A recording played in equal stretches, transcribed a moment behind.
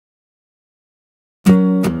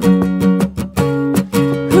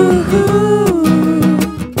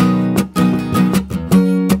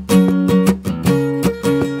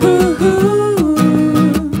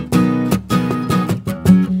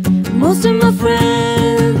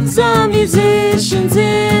friends are musicians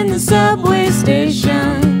in the subway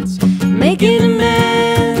stations, making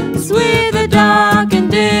amends with a dark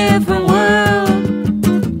and different world,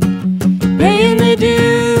 paying their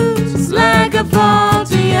dues like a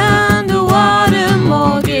faulty underwater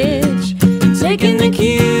mortgage, taking the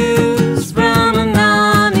cues from a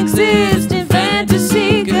non-existent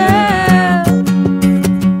fantasy girl.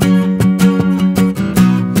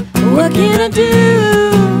 What can I do?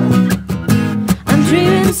 I'm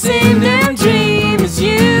dreaming the same damn dream as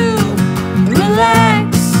you.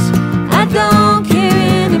 Relax, I don't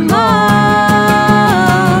care anymore,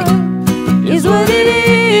 is what it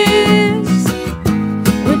is.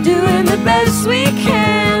 We're doing the best we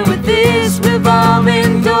can with this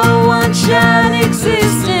revolving door, one-shot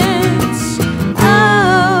existence.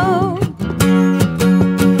 Oh,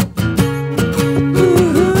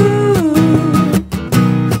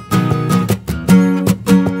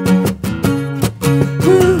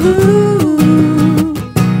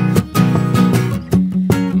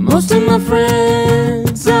 most of my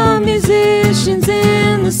friends are musicians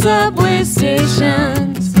in the subway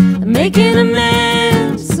stations, making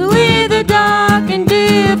amends with a dark and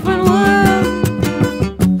different world,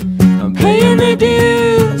 paying their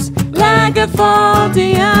dues like a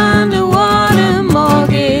faulty underwater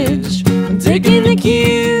mortgage, taking the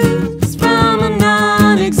cues from a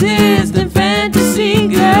non-existent fantasy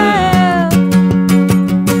girl.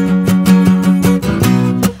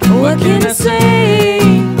 What can I say?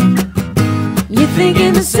 You're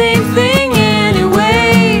thinking the same thing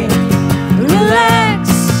anyway. Relax,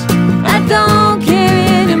 I don't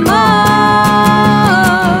care anymore,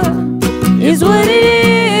 is what it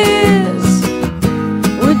is.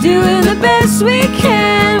 We're doing the best we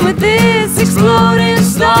can with this exploding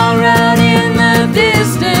star out in the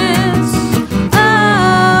distance.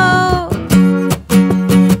 Oh,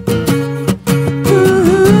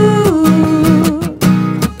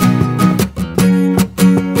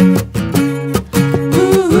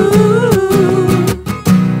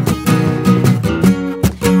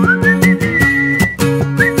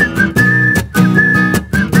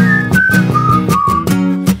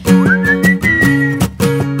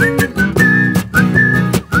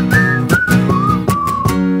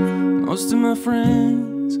 most of my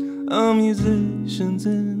friends are musicians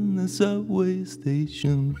in the subway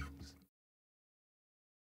station.